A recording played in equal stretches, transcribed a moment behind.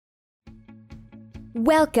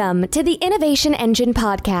Welcome to the Innovation Engine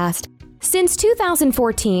podcast. Since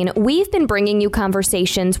 2014, we've been bringing you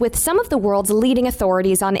conversations with some of the world's leading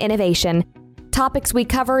authorities on innovation. Topics we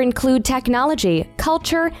cover include technology,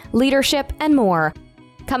 culture, leadership, and more.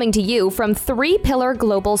 Coming to you from Three Pillar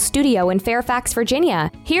Global Studio in Fairfax, Virginia,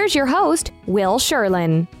 here's your host, Will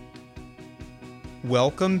Sherlin.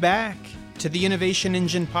 Welcome back to the Innovation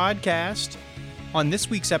Engine podcast. On this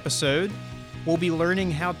week's episode, we'll be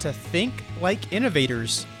learning how to think like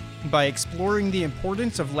innovators by exploring the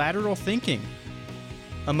importance of lateral thinking.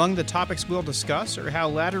 Among the topics we'll discuss are how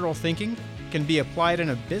lateral thinking can be applied in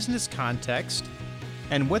a business context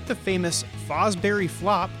and what the famous Fosbury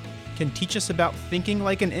flop can teach us about thinking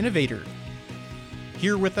like an innovator.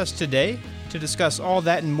 Here with us today to discuss all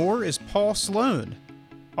that and more is Paul Sloane,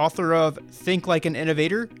 author of Think Like an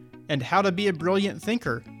Innovator and How to Be a Brilliant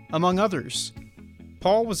Thinker, among others.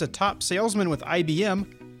 Paul was a top salesman with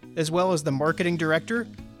IBM, as well as the marketing director,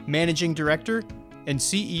 managing director, and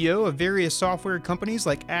CEO of various software companies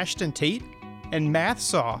like Ashton Tate and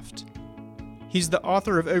MathSoft. He's the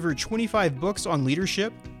author of over 25 books on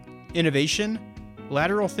leadership, innovation,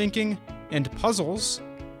 lateral thinking, and puzzles,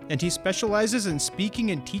 and he specializes in speaking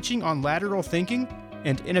and teaching on lateral thinking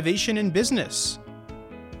and innovation in business.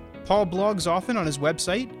 Paul blogs often on his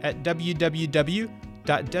website at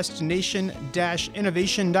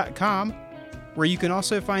www.destination-innovation.com, where you can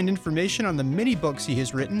also find information on the many books he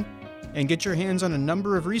has written and get your hands on a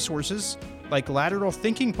number of resources like lateral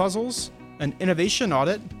thinking puzzles, an innovation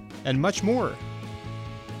audit, and much more.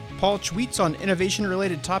 Paul tweets on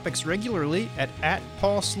innovation-related topics regularly at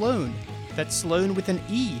Paul Sloane. That's Sloane with an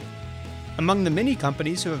E. Among the many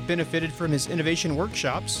companies who have benefited from his innovation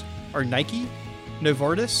workshops are Nike,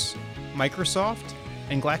 Novartis, Microsoft,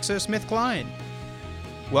 and GlaxoSmithKline.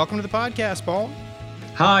 Welcome to the podcast, Paul.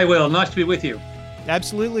 Hi, Will. Nice to be with you.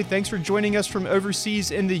 Absolutely. Thanks for joining us from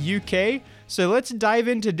overseas in the UK. So let's dive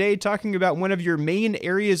in today talking about one of your main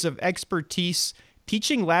areas of expertise,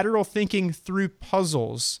 teaching lateral thinking through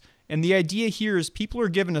puzzles. And the idea here is people are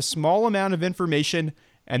given a small amount of information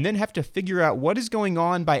and then have to figure out what is going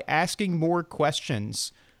on by asking more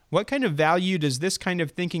questions. What kind of value does this kind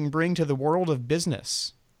of thinking bring to the world of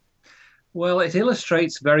business? Well, it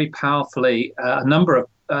illustrates very powerfully a number of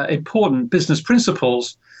important business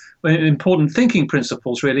principles, important thinking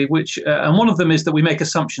principles, really, and one of them is that we make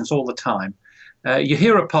assumptions all the time. You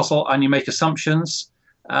hear a puzzle and you make assumptions,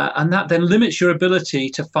 and that then limits your ability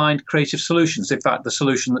to find creative solutions. In fact, the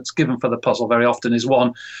solution that's given for the puzzle very often is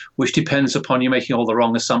one which depends upon you making all the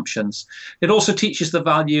wrong assumptions. It also teaches the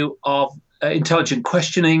value of intelligent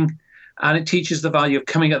questioning, and it teaches the value of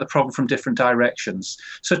coming at the problem from different directions.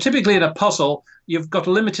 So typically in a puzzle, you've got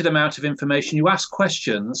a limited amount of information. You ask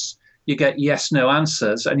questions, you get yes, no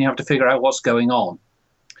answers, and you have to figure out what's going on.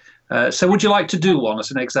 So would you like to do one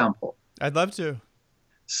as an example? I'd love to.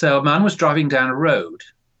 So a man was driving down a road.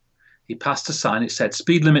 He passed a sign, it said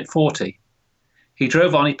speed limit 40. He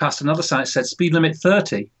drove on, he passed another sign, it said speed limit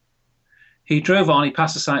 30. He drove on, he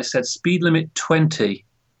passed a sign, it said speed limit 20.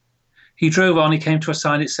 He drove on, he came to a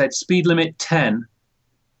sign, it said speed limit 10.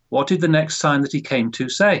 What did the next sign that he came to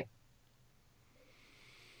say?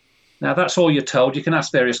 Now, that's all you're told. You can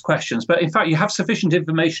ask various questions, but in fact, you have sufficient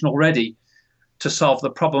information already to solve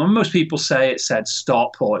the problem. And most people say it said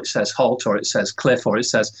stop, or it says halt, or it says cliff, or it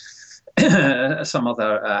says some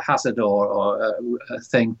other hazard or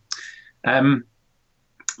thing. But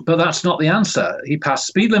that's not the answer. He passed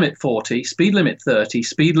speed limit 40, speed limit 30,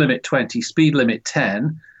 speed limit 20, speed limit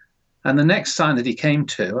 10. And the next sign that he came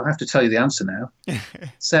to, I have to tell you the answer now,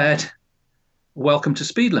 said, welcome to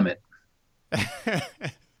speed limit.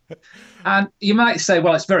 And you might say,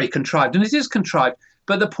 well, it's very contrived. And it is contrived.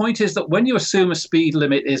 But the point is that when you assume a speed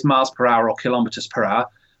limit is miles per hour or kilometers per hour,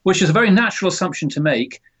 which is a very natural assumption to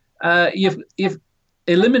make, you've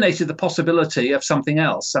eliminated the possibility of something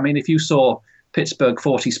else. I mean, if you saw Pittsburgh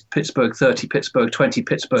 40, Pittsburgh 30, Pittsburgh 20,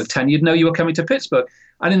 Pittsburgh 10, you'd know you were coming to Pittsburgh.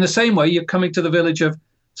 And in the same way, you're coming to the village of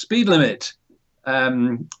speed limit.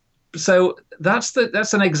 So that's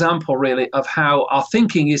an example, really, of how our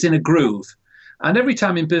thinking is in a groove. And every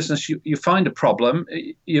time in business you find a problem,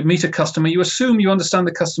 you meet a customer, you assume you understand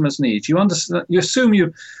the customer's needs. You assume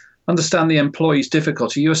you understand the employee's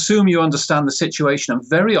difficulty. You assume you understand the situation. And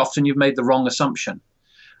very often you've made the wrong assumption.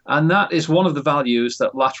 And that is one of the values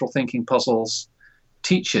that lateral thinking puzzles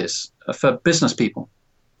teaches for business people.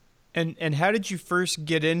 And how did you first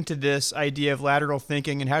get into this idea of lateral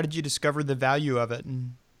thinking, and how did you discover the value of it?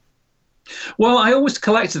 Well, I always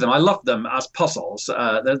collected them. I loved them as puzzles.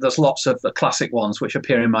 There's lots of the classic ones which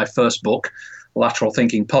appear in my first book, Lateral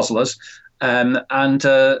Thinking Puzzlers.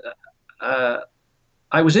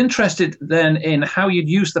 I was interested then in how you'd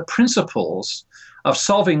use the principles of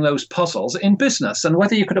solving those puzzles in business and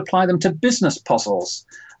whether you could apply them to business puzzles.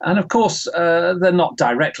 And of course, they're not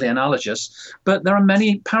directly analogous, but there are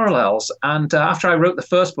many parallels. And after I wrote the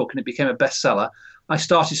first book and it became a bestseller, I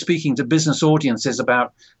started speaking to business audiences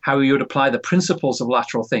about how you would apply the principles of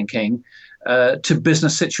lateral thinking to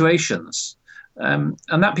business situations. And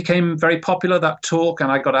that became very popular, that talk,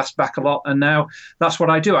 and I got asked back a lot. And now that's what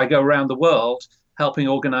I do. I go around the world helping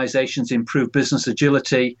organizations improve business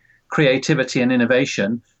agility, creativity, and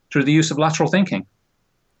innovation through the use of lateral thinking.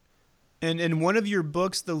 And in one of your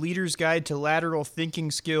books, The Leader's Guide to Lateral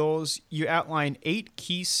Thinking Skills, you outline 8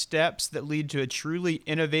 key steps that lead to a truly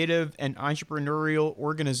innovative and entrepreneurial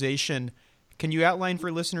organization. Can you outline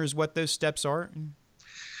for listeners what those steps are?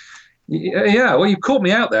 Yeah, well, you caught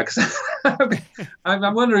me out there because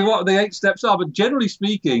I'm wondering what the 8 steps are. But generally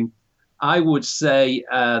speaking, I would say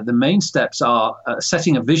the main steps are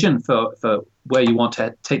setting a vision for where you want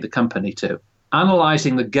to take the company to,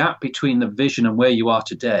 analyzing the gap between the vision and where you are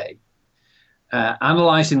today,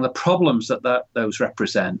 analyzing the problems that those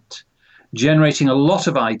represent, generating a lot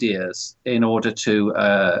of ideas in order to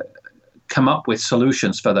come up with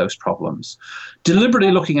solutions for those problems,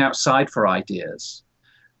 deliberately looking outside for ideas,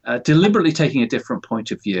 deliberately taking a different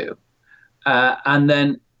point of view, and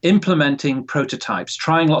then implementing prototypes,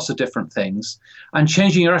 trying lots of different things, and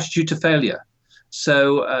changing your attitude to failure.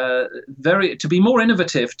 So to be more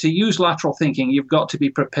innovative, to use lateral thinking, you've got to be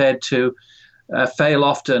prepared to fail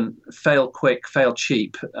often, fail quick, fail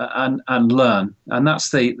cheap, and learn. And that's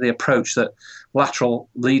the approach that lateral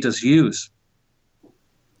leaders use.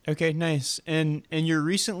 Okay, nice. And in your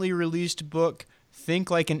recently released book, Think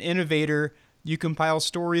Like an Innovator, you compile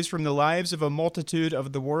stories from the lives of a multitude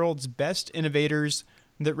of the world's best innovators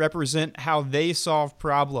that represent how they solve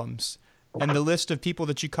problems. And the list of people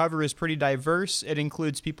that you cover is pretty diverse. It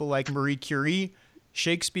includes people like Marie Curie,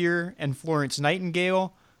 Shakespeare, and Florence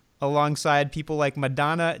Nightingale, alongside people like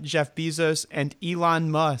Madonna, Jeff Bezos, and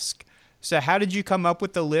Elon Musk. So how did you come up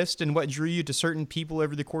with the list, and what drew you to certain people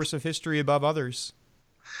over the course of history above others?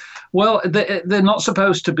 Well, they're not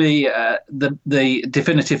supposed to be the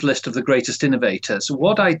definitive list of the greatest innovators.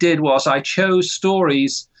 What I did was I chose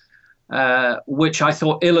stories which I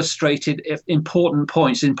thought illustrated important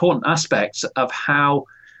points, important aspects of how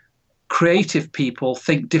creative people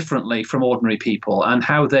think differently from ordinary people and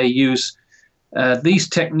how they use these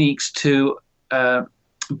techniques to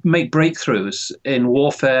make breakthroughs in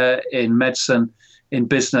warfare, in medicine, in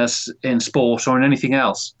business, in sport, or in anything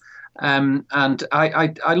else. And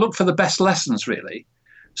I look for the best lessons, really.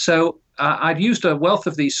 So I've used a wealth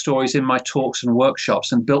of these stories in my talks and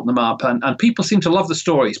workshops and built them up. And people seem to love the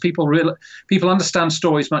stories. People understand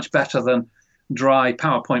stories much better than dry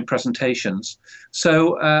PowerPoint presentations.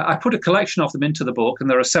 So I put a collection of them into the book, and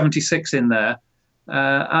there are 76 in there.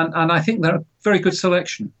 And I think they're a very good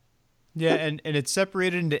selection. Yeah, and it's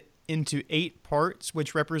separated into 8 parts,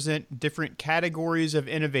 which represent different categories of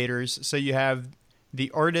innovators. So you have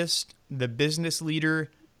the artist, the business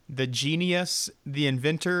leader, the genius, the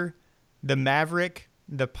inventor, the maverick,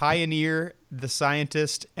 the pioneer, the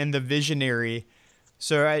scientist, and the visionary.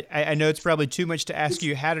 So I know it's probably too much to ask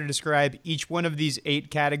you how to describe each one of these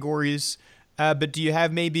 8 categories, but do you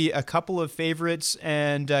have maybe a couple of favorites,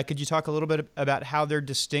 and could you talk a little bit about how they're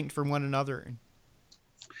distinct from one another?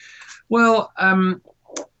 Well,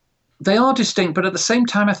 they are distinct, but at the same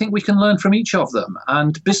time, I think we can learn from each of them.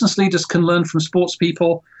 And business leaders can learn from sports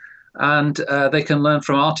people, and they can learn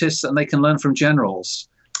from artists, and they can learn from generals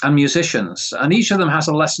and musicians. And each of them has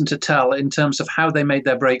a lesson to tell in terms of how they made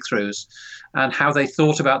their breakthroughs and how they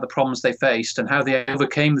thought about the problems they faced and how they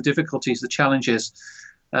overcame the difficulties, the challenges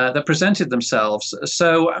that presented themselves.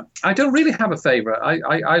 So I don't really have a favorite.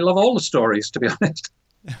 I love all the stories, to be honest.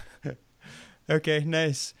 Okay,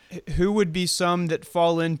 nice. Who would be some that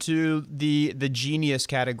fall into the genius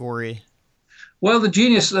category? Well, the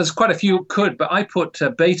genius, there's quite a few could, but I put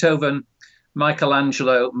Beethoven,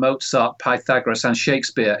 Michelangelo, Mozart, Pythagoras, and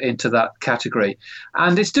Shakespeare into that category.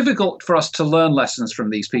 And it's difficult for us to learn lessons from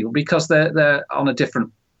these people because they're on a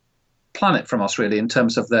different planet from us, really, in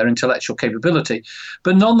terms of their intellectual capability.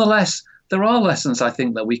 But nonetheless, there are lessons, I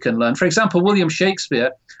think, that we can learn. For example, William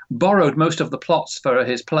Shakespeare borrowed most of the plots for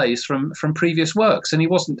his plays from previous works, and he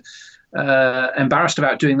wasn't embarrassed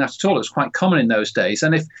about doing that at all. It was quite common in those days.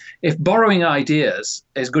 And if borrowing ideas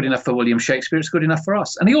is good enough for William Shakespeare, it's good enough for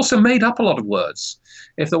us. And he also made up a lot of words.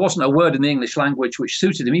 If there wasn't a word in the English language which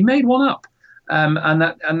suited him, he made one up, and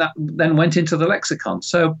that then went into the lexicon.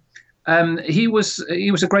 So he was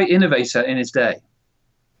a great innovator in his day.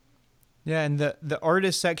 Yeah, and the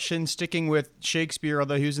artist section, sticking with Shakespeare,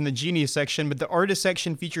 although he was in the genius section, but the artist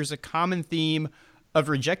section features a common theme of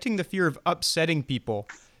rejecting the fear of upsetting people.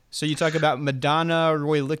 So you talk about Madonna,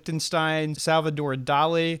 Roy Lichtenstein, Salvador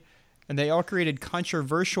Dali, and they all created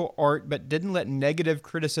controversial art, but didn't let negative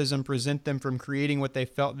criticism prevent them from creating what they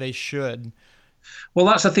felt they should. Well,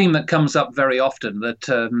 that's a theme that comes up very often,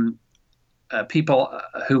 that people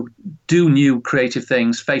who do new creative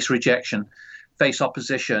things face rejection, face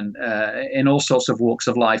opposition in all sorts of walks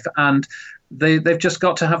of life. And they've just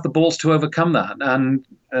got to have the balls to overcome that. And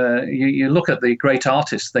you look at the great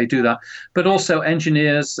artists, they do that. But also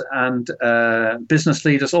engineers and business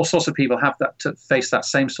leaders, all sorts of people have that to face that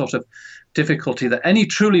same sort of difficulty, that any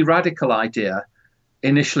truly radical idea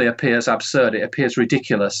initially appears absurd, it appears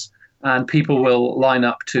ridiculous, and people will line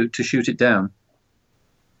up to shoot it down.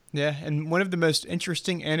 Yeah, and one of the most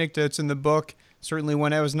interesting anecdotes in the book, certainly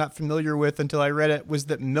one I was not familiar with until I read it, was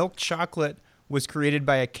that milk chocolate was created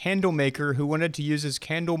by a candle maker who wanted to use his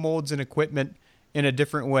candle molds and equipment in a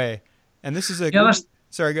different way. And this is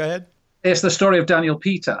sorry, go ahead. It's the story of Daniel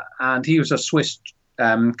Peter, and he was a Swiss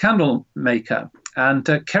candle maker.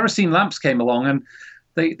 And kerosene lamps came along, and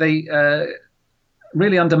they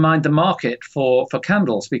really undermined the market for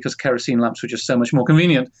candles because kerosene lamps were just so much more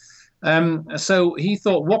convenient. So he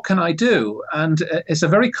thought, what can I do? And it's a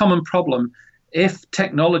very common problem. If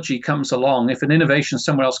technology comes along, if an innovation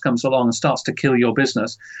somewhere else comes along and starts to kill your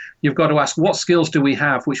business, you've got to ask, what skills do we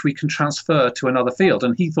have which we can transfer to another field?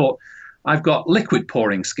 And he thought, I've got liquid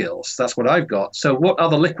pouring skills. That's what I've got. So what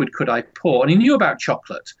other liquid could I pour? And he knew about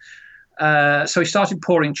chocolate. So he started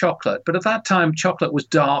pouring chocolate. But at that time, chocolate was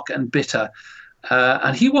dark and bitter.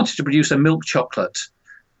 And he wanted to produce a milk chocolate.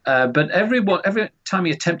 But every time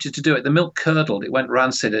he attempted to do it, the milk curdled, it went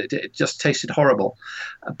rancid, it just tasted horrible.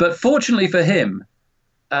 But fortunately for him,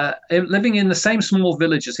 living in the same small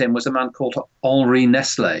village as him was a man called Henri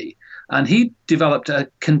Nestlé, and he developed a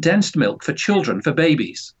condensed milk for children, for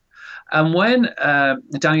babies. And when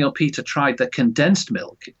Daniel Peter tried the condensed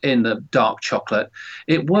milk in the dark chocolate,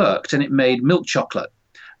 it worked and it made milk chocolate.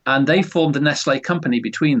 And they formed the Nestlé company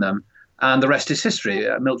between them, and the rest is history.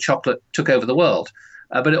 Milk chocolate took over the world.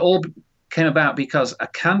 But it all came about because a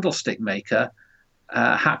candlestick maker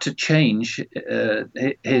had to change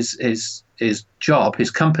his job,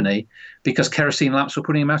 his company, because kerosene lamps were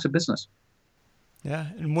putting him out of business. Yeah,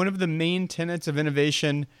 and one of the main tenets of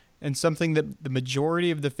innovation, and something that the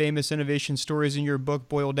majority of the famous innovation stories in your book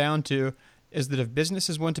boil down to, is that if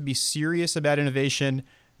businesses want to be serious about innovation,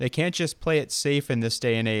 they can't just play it safe in this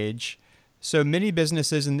day and age. So many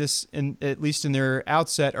businesses at least in their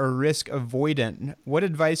outset, are risk avoidant. What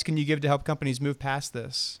advice can you give to help companies move past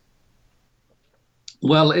this?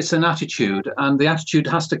 Well, it's an attitude, and the attitude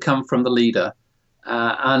has to come from the leader.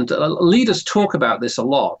 And leaders talk about this a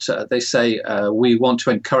lot. They say we want to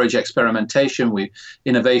encourage experimentation.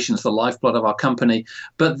 Innovation is the lifeblood of our company.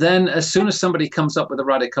 But then, as soon as somebody comes up with a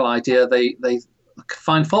radical idea, they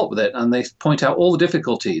find fault with it, and they point out all the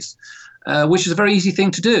difficulties. Which is a very easy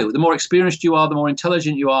thing to do. The more experienced you are, the more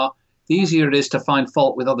intelligent you are, the easier it is to find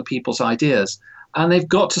fault with other people's ideas. And they've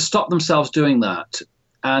got to stop themselves doing that.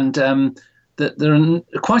 And there are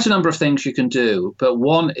quite a number of things you can do. But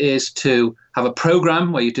one is to have a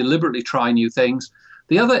program where you deliberately try new things.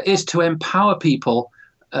 The other is to empower people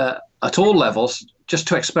at all levels just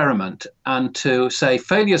to experiment and to say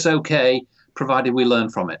failure's okay, provided we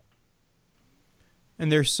learn from it.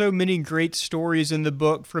 And there's so many great stories in the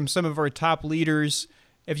book from some of our top leaders.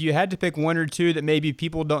 If you had to pick one or two that maybe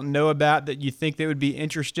people don't know about that you think they would be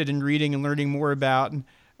interested in reading and learning more about,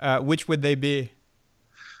 which would they be?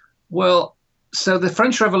 Well, so the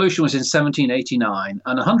French Revolution was in 1789,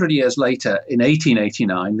 and 100 years later, in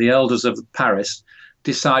 1889, the elders of Paris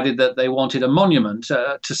decided that they wanted a monument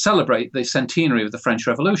to celebrate the centenary of the French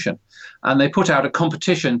Revolution. And they put out a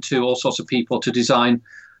competition to all sorts of people to design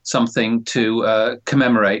something to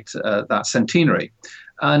commemorate that centenary.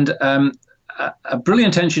 And a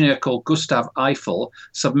brilliant engineer called Gustave Eiffel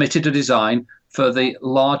submitted a design for the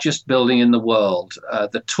largest building in the world,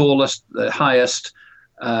 the tallest, the highest.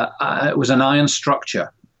 It was an iron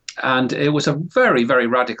structure. And it was a very, very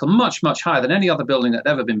radical, much, much higher than any other building that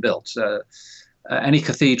had ever been built. Any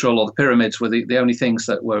cathedral or the pyramids were the only things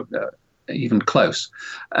that were even close.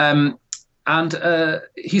 And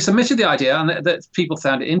he submitted the idea, and that people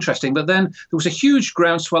found it interesting. But then there was a huge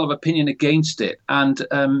groundswell of opinion against it. And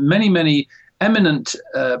many, many eminent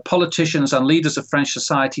politicians and leaders of French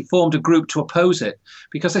society formed a group to oppose it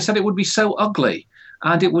because they said it would be so ugly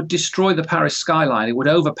and it would destroy the Paris skyline. It would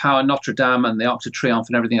overpower Notre Dame and the Arc de Triomphe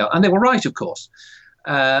and everything else. And they were right, of course.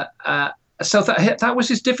 So that was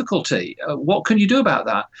his difficulty. What can you do about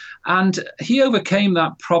that? And he overcame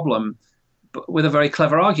that problem with a very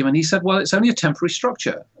clever argument. He said, well, it's only a temporary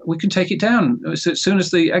structure. We can take it down. As soon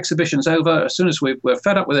as the exhibition's over, as soon as we're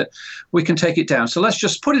fed up with it, we can take it down. So let's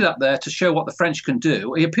just put it up there to show what the French can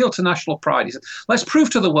do. He appealed to national pride. He said, let's prove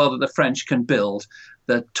to the world that the French can build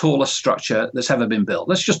the tallest structure that's ever been built.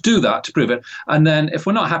 Let's just do that to prove it. And then if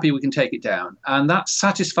we're not happy, we can take it down. And that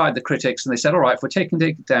satisfied the critics. And they said, all right, if we're taking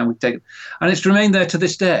it down, we take it. And it's remained there to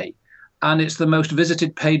this day. And it's the most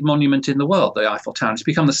visited paid monument in the world, the Eiffel Tower. It's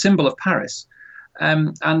become the symbol of Paris.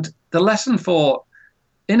 And the lesson for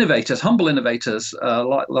innovators, humble innovators,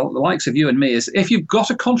 like the likes of you and me, is if you've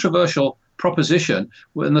got a controversial proposition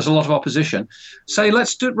and there's a lot of opposition, say,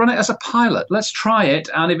 run it as a pilot. Let's try it.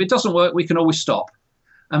 And if it doesn't work, we can always stop.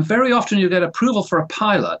 And very often you get approval for a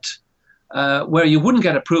pilot where you wouldn't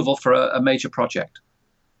get approval for a major project.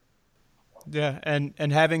 Yeah,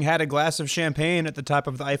 and having had a glass of champagne at the top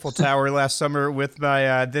of the Eiffel Tower last summer with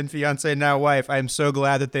my then fiance, now wife, I'm so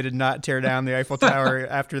glad that they did not tear down the Eiffel Tower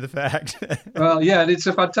after the fact. Well, yeah, it's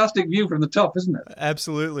a fantastic view from the top, isn't it?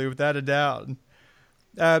 Absolutely, without a doubt.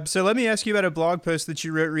 So let me ask you about a blog post that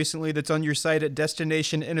you wrote recently that's on your site at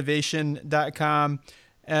destinationinnovation.com.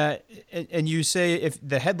 And you say, if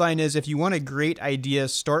the headline is, if you want a great idea,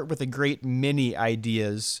 start with a great many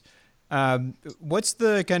ideas. What's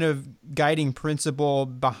the kind of guiding principle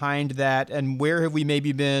behind that, and where have we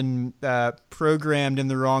maybe been programmed in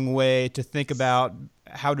the wrong way to think about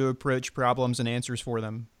how to approach problems and answers for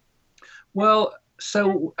them? Well,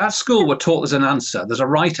 so at school we're taught there's an answer. There's a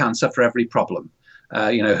right answer for every problem.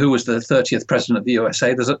 Who was the 30th president of the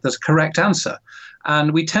USA? There's a correct answer.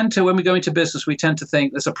 And we tend to, when we go into business, we tend to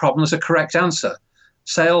think there's a problem, there's a correct answer.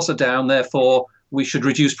 Sales are down, therefore we should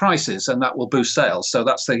reduce prices and that will boost sales. So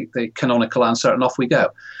that's the canonical answer, and off we go.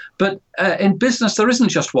 But in business, there isn't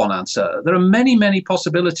just one answer. There are many, many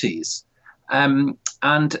possibilities. And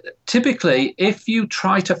typically, if you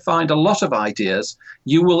try to find a lot of ideas,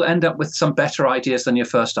 you will end up with some better ideas than your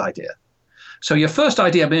first idea. So your first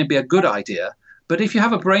idea may be a good idea, but if you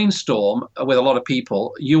have a brainstorm with a lot of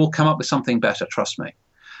people, you will come up with something better, trust me.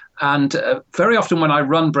 And very often when I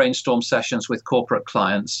run brainstorm sessions with corporate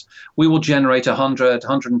clients, we will generate 100,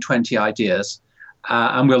 120 ideas,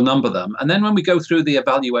 and we'll number them. And then when we go through the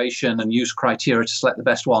evaluation and use criteria to select the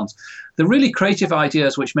best ones, the really creative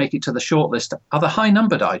ideas which make it to the shortlist are the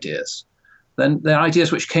high-numbered ideas. Then they're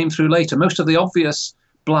ideas which came through later. Most of the obvious,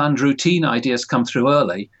 bland, routine ideas come through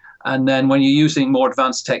early. And then when you're using more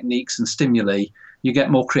advanced techniques and stimuli, you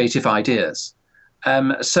get more creative ideas.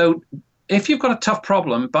 So if you've got a tough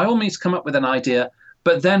problem, by all means come up with an idea,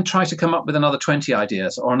 but then try to come up with another 20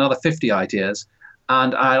 ideas or another 50 ideas.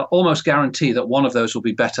 And I'll almost guarantee that one of those will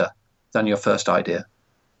be better than your first idea.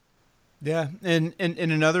 Yeah. And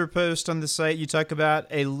in another post on the site, you talk about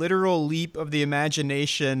a literal leap of the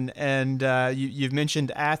imagination. And you've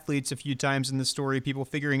mentioned athletes a few times in the story, people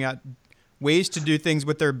figuring out ways to do things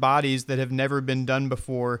with their bodies that have never been done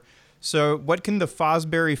before. So what can the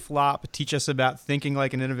Fosbury flop teach us about thinking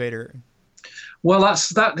like an innovator? Well, that's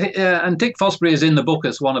that, and Dick Fosbury is in the book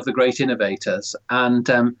as one of the great innovators. And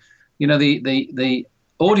the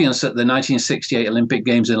audience at the 1968 Olympic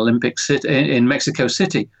Games in Mexico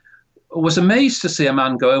City was amazed to see a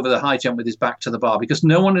man go over the high jump with his back to the bar, because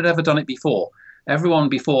no one had ever done it before. Everyone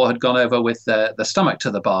before had gone over with the stomach to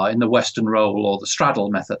the bar in the Western roll, or the straddle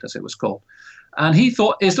method, as it was called. And he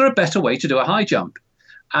thought, is there a better way to do a high jump?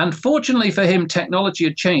 And fortunately for him, technology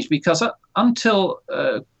had changed, because until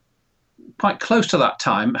quite close to that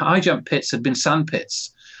time, high jump pits had been sand pits.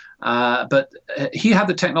 But he had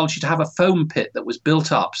the technology to have a foam pit that was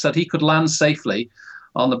built up so that he could land safely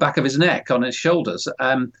on the back of his neck, on his shoulders.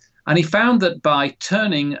 And he found that by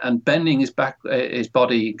turning and bending his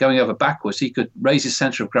body, going over backwards, he could raise his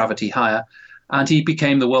center of gravity higher. And he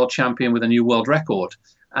became the world champion with a new world record.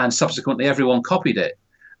 And subsequently, everyone copied it.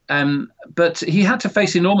 But he had to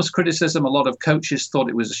face enormous criticism. A lot of coaches thought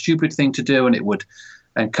it was a stupid thing to do, and it would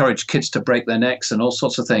encourage kids to break their necks and all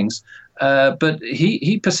sorts of things. But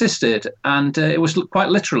he persisted, and it was quite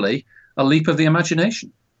literally a leap of the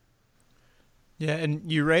imagination. Yeah,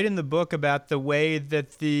 and you write in the book about the way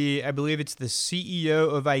that I believe it's the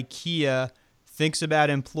CEO of IKEA thinks about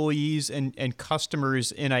employees and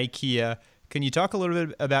customers in IKEA. Can you talk a little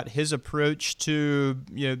bit about his approach to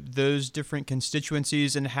those different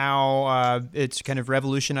constituencies and how it's kind of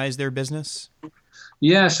revolutionized their business?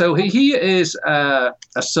 Yeah, so he is a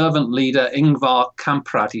servant leader, Ingvar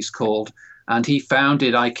Kamprad he's called, and he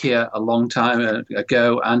founded IKEA a long time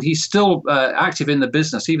ago, and he's still active in the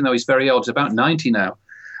business, even though he's very old. He's about 90 now.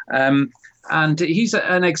 And he's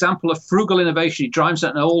an example of frugal innovation. He drives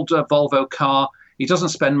an old Volvo car. He doesn't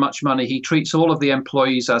spend much money. He treats all of the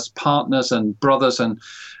employees as partners and brothers and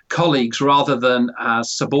colleagues rather than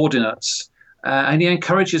as subordinates. And he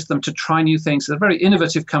encourages them to try new things. They're a very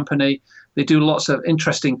innovative company. They do lots of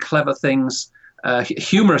interesting, clever things,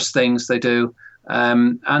 humorous things they do.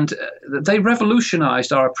 And they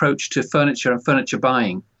revolutionized our approach to furniture and furniture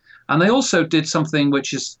buying. And they also did something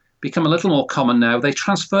which has become a little more common now. They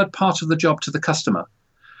transferred part of the job to the customer.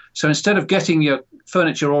 So instead of getting your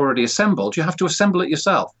furniture already assembled, you have to assemble it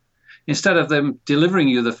yourself. Instead of them delivering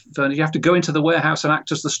you the furniture, you have to go into the warehouse and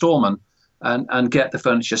act as the storeman and get the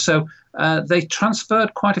furniture. So they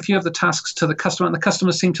transferred quite a few of the tasks to the customer, and the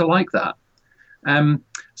customers seem to like that.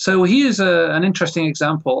 So he is an interesting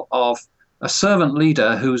example of a servant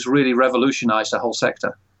leader who's really revolutionized the whole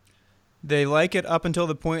sector. They like it up until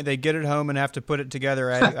the point they get it home and have to put it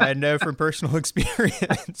together. I know from personal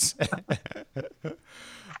experience.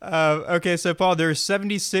 Okay, so Paul, there's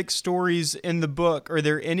 76 stories in the book. Are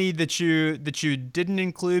there any that you didn't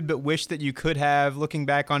include but wish that you could have, looking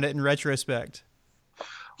back on it in retrospect?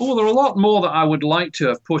 Oh, there are a lot more that I would like to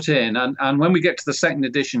have put in. And when we get to the second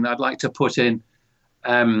edition, I'd like to put in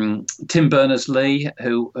Tim Berners-Lee,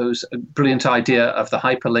 whose brilliant idea of the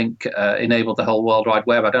hyperlink enabled the whole World Wide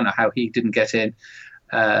Web. I don't know how he didn't get in.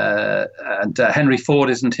 And Henry Ford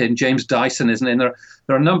isn't in. James Dyson isn't in. There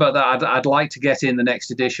are a number that I'd like to get in the next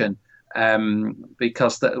edition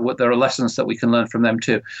because there are lessons that we can learn from them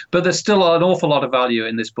too. But there's still an awful lot of value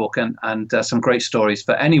in this book and some great stories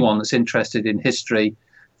for anyone that's interested in history,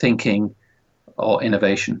 thinking, or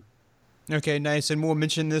innovation. Okay, nice. And we'll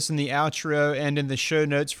mention this in the outro and in the show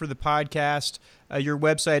notes for the podcast. Your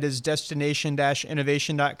website is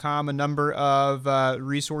destination-innovation.com, a number of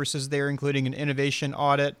resources there, including an innovation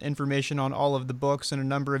audit, information on all of the books, and a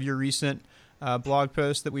number of your recent blog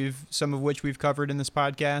posts that some of which we've covered in this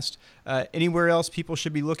podcast. Anywhere else people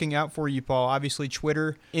should be looking out for you, Paul? Obviously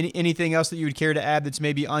Twitter. Anything else that you would care to add that's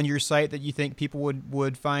maybe on your site that you think people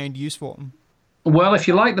would find useful? Well, if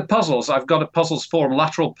you like the puzzles, I've got a puzzles forum,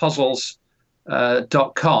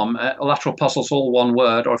 lateralpuzzles.com, lateral puzzles, all one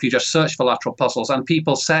word, or if you just search for lateral puzzles, and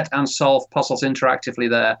people set and solve puzzles interactively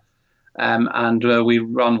there. And we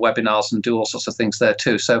run webinars and do all sorts of things there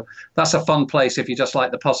too. So that's a fun place if you just like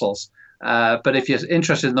the puzzles. But if you're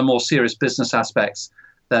interested in the more serious business aspects,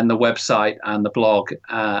 then the website and the blog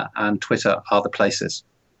and Twitter are the places.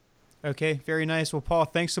 Okay, very nice. Well, Paul,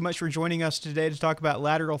 thanks so much for joining us today to talk about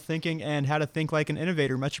lateral thinking and how to think like an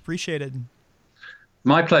innovator. Much appreciated.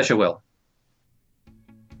 My pleasure, Will.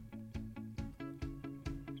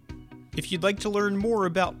 If you'd like to learn more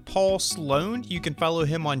about Paul Sloane, you can follow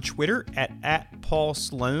him on Twitter at Paul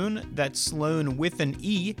Sloane. That's Sloane with an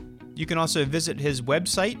E. You can also visit his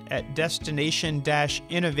website at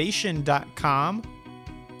destination-innovation.com.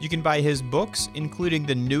 You can buy his books, including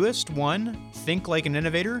the newest one, Think Like an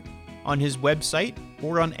Innovator, on his website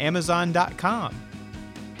or on Amazon.com.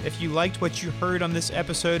 If you liked what you heard on this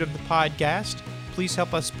episode of the podcast, please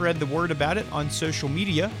help us spread the word about it on social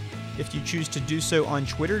media. If you choose to do so on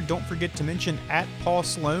Twitter, don't forget to mention at Paul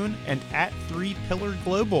Sloane and at 3 Pillar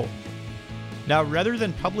Global. Now, rather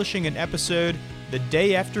than publishing an episode the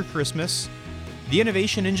day after Christmas, the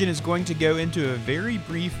Innovation Engine is going to go into a very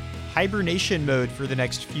brief hibernation mode for the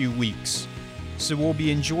next few weeks. So we'll be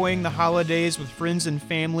enjoying the holidays with friends and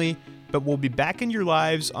family, but we'll be back in your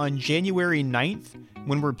lives on January 9th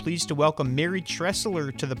when we're pleased to welcome Mary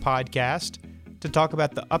Tressler to the podcast to talk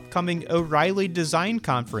about the upcoming O'Reilly Design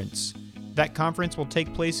Conference. That conference will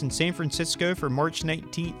take place in San Francisco from March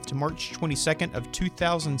 19th to March 22nd of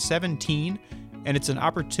 2017, and it's an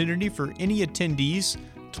opportunity for any attendees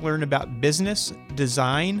to learn about business,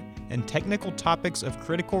 design, and technical topics of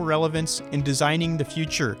critical relevance in designing the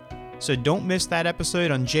future. So don't miss that episode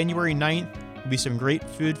on January 9th. There'll be some great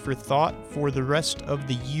food for thought for the rest of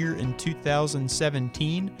the year in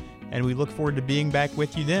 2017, and we look forward to being back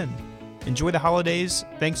with you then. Enjoy the holidays.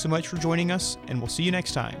 Thanks so much for joining us, and we'll see you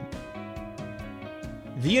next time.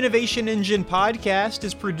 The Innovation Engine podcast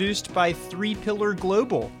is produced by 3 Pillar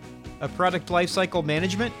Global, a product lifecycle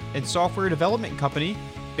management and software development company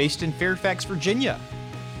based in Fairfax, Virginia.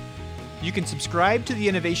 You can subscribe to the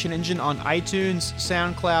Innovation Engine on iTunes,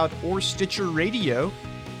 SoundCloud, or Stitcher Radio.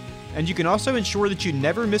 And you can also ensure that you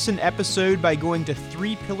never miss an episode by going to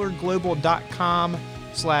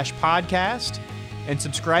 3pillarglobal.com/podcast and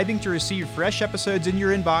subscribing to receive fresh episodes in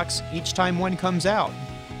your inbox each time one comes out.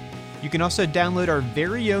 You can also download our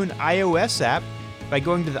very own iOS app by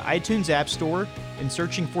going to the iTunes App Store and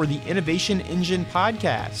searching for the Innovation Engine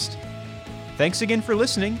podcast. Thanks again for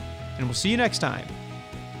listening, and we'll see you next time.